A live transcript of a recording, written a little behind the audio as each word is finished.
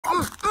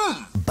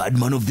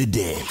Badman of the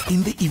day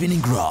in the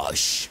evening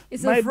rush.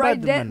 It's a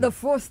Friday, the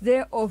 4th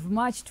day of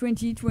March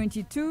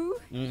 2022.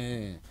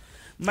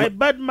 My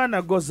bad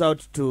manner goes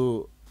out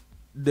to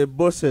the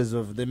bosses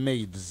of the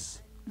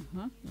maids.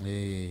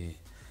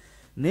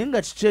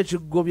 Nenga chichechi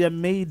gobya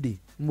maid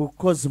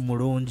mukozi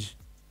mulungi.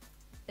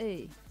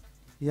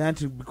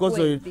 Yanti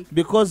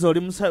because oli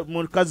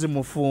mukazi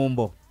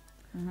mufumbo.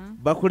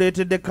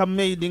 Bakuletedde ka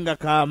maid nga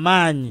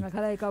kaamaanyi.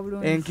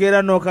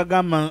 Enkeera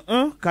n'okagamba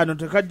kano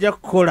tekajja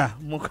kukola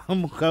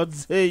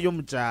mukazeeyo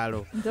mu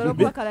kyalo.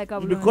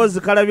 Because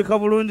kalabika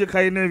bulungi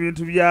kalina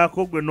ebintu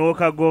byako gwe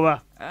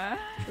n'okagoba.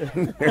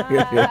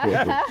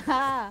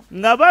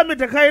 Nga bambi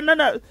tekalina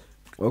na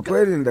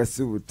okwerinda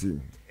sibuti.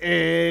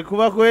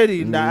 Kuba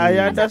kwerinda.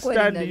 I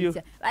understand you.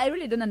 I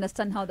really don't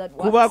understand how that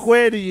works. Kuba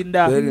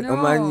kwerinda.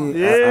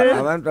 Omanyi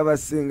abantu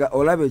abasinga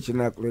olabe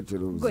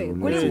kinakuletera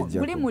obuzibu.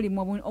 Guli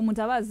mulimu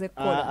omuntu abaze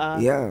kola.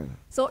 Yeah.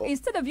 So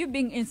instead of you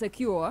being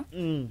insecure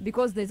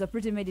because there's a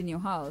pretty maid in your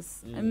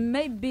house,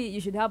 maybe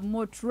you should have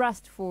more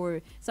trust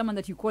for someone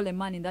that you call a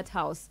man in that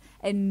house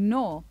and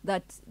know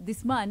that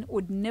this man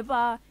would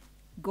never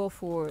go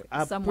for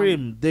someone.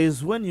 Prim,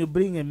 there's when you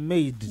bring a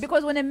maid.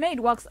 Because when a maid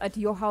works at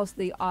your house,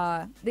 they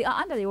are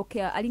under your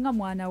care. Alinga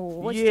mwana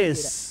wo.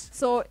 Yes.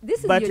 So this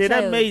is but your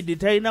child. But maid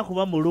talina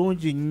kuba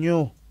mulungi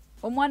nnyo.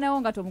 Omwana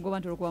wo nga tomugoba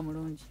ntolo kuba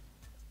mulungi.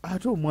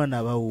 Ate omwana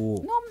abawo.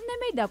 No, ne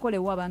maid akole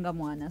wabanga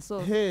mwana. So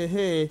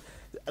hey.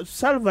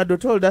 Salvador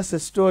told us a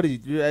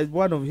story,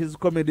 one of his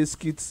comedy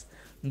skits.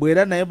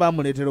 Mbwera naye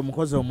bamuletera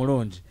omukozi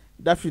omulungi.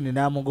 Daphne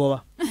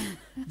namugoba.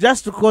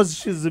 Just because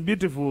she's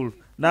beautiful.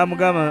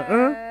 Namugama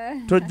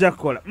tojja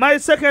kola. My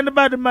second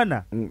bad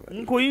manner.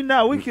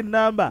 Nkuyina wiki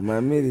number.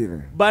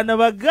 Mamirira. Bana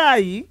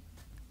bagayi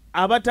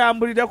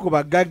abatambulira ku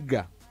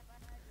bagagga.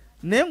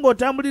 Naye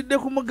ng'otambulidde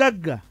ku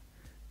mugagga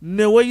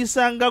ne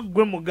weeyisanga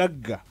gwe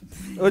mugagga.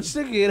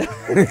 Okitegeera?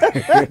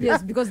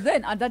 Yes, because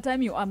then at that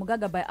time you are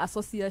mugagga by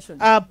association.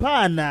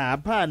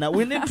 Apana.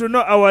 We need to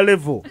know our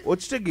level.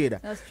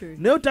 Okitegeera? That's true.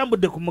 Naye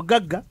otambudde ku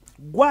mugagga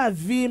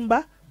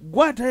gwavimba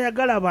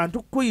gwatayagala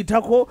abantu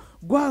kuyitako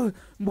gwe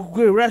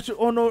rush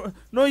ono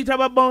noyita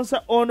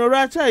babonsa ono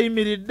lwaki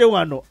ayimiridde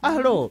wano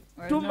alo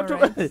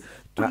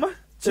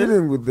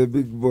chilling with the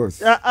big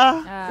boss.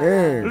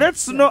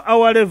 Let's know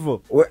our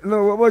level.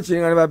 No,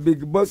 watching a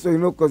big boss so you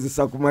know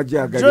kozesa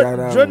kumaja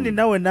agajara. Johnny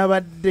nawe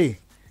nabadde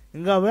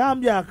nga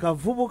bambya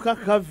akavubuka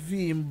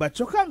kavimba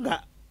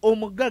chokanga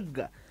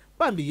omugagga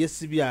bambi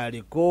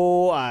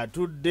yesibyaliko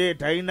atudde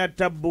talina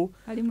tabu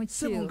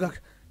semunga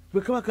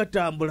bwekaba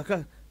katambula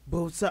ka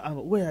boss,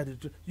 where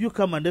did you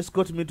come and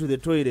escort me to the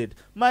toilet?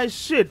 My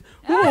shit.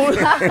 Who?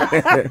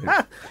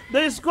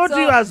 They escort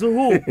you as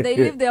who? They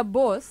leave their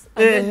boss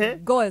and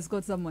then go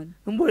escort someone.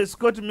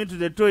 Escort me to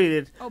the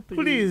toilet. Oh,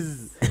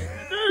 please.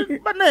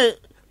 But I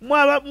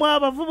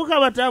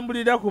don't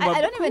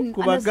even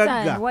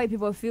understand why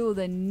people feel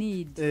the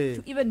need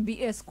to even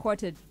be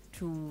escorted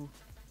to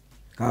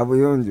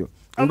Kabuyonjo.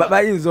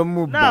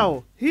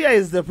 Now, here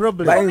is the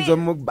problem. For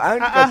example,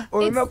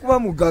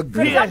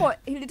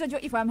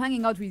 if I'm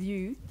hanging out with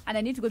you and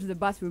I need to go to the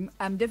bathroom,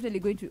 I'm definitely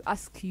going to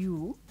ask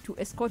you to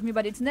escort me,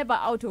 but it's never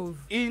out of...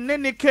 In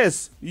any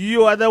case,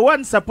 you are the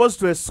one supposed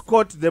to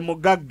escort the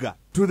mugagga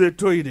to the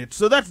toilet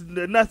so that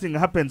nothing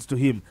happens to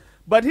him.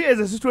 But here is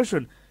the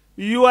situation.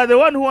 You are the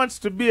one who wants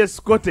to be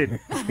escorted.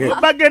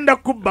 Bagenda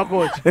kubba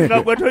coach.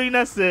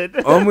 Ngagwetoina said.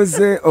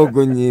 Omuze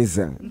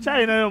ogonyiza.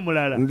 Nchaina yo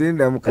mulala.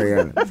 Ndinda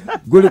mukayana.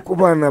 Guli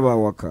kubana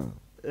bawaka.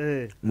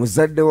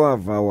 Muzadde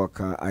wava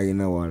awaka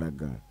ayina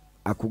walaga.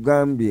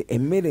 Akugambye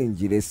emmere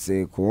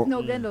ngiresseeko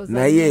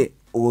naye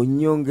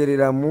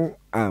onyongereramu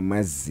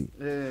amazzi.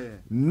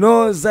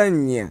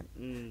 Nozanya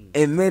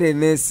emmere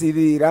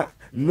nesiriira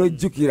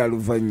nojjukira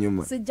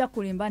luvannyuma. Sijja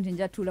kulimba nti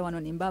njatula wano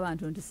nimba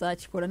abantu nti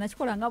saakikola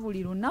nakikola nga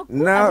buli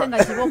lunaku ate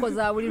nga kiboko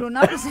za buli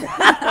lunaku.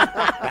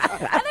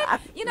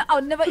 You know, I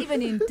would never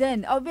even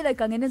intend. I would be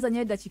like angeneza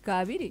nyo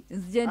dakika 2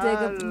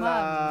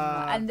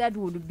 and that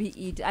would be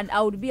it, and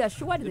I would be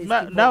assured this.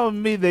 Now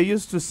me, they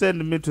used to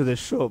send me to the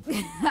shop.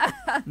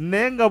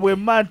 Nenga bwe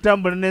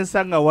matambula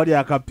nensanga wali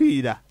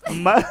akapiira.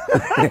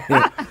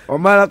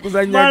 Omala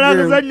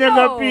kuzanya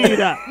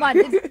kapiira.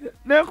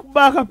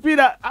 Nekuba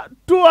akapiira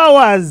 2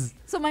 hours.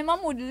 So my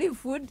mom would leave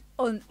food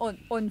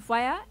on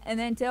fire and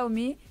then tell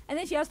me, and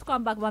then she has to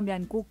come back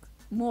and cook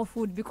more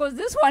food because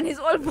this one is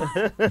all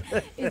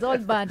it's all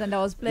burnt, and I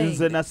was playing.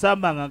 Nze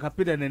nasambanga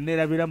akapiira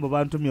nennerabira mu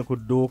bantumye ku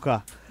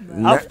dduuka.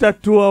 After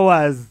 2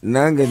 hours.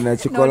 Nange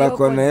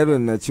nakikolako naye lwe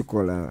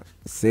nakikola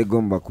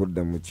seegomba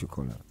kudda mu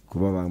kikola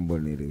kuba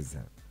bambonereza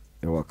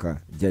ewaka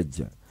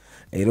jjajja.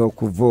 Era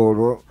okuva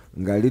olwo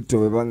nga lito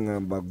bwe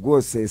baŋŋamba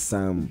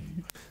gw'oseesaamu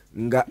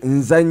nga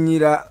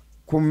nzanyira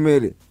ku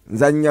mmere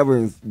nzanya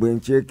bwe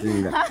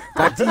ncekinga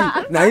kati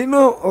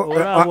nalina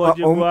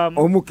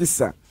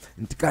omukisa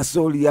nti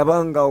kasooli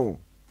yabangawo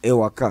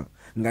ewaka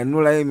nga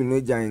nnulayo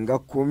eminwe gyange nga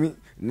 10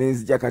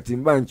 nenzija kati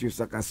mba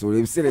nkyusa kasooli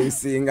ebiseera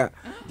ebisinga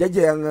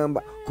jjajja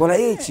yaŋŋamba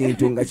kolayo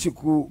ekintu nga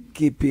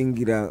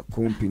kikukipingira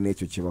kumpi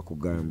n'ekyo kye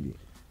bakugambye.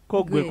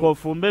 ko gwe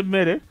kofumba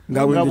emmere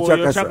nga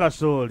bw'oyokya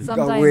kasooli.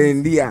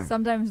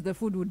 Sometimes the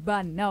food would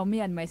burn. Now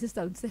me and my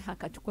sister would say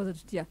hakatukoza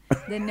tutya.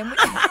 Then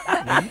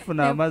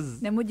nemufuna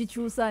amazzi.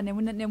 Nemugikyusa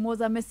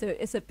nemwoza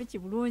mese pichi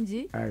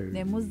bulungi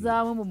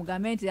nemuzaamu mu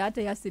mugambe nti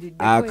ate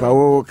yasiridde.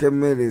 Akawowo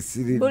k'emmere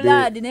esiridde.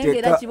 Buladi naye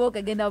era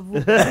kiboka genda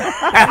vuba.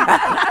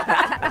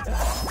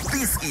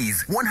 This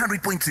is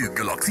 100.2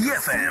 Galaxy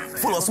FM.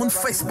 Follow us on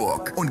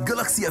Facebook on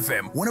Galaxy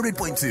FM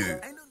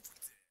 100.2.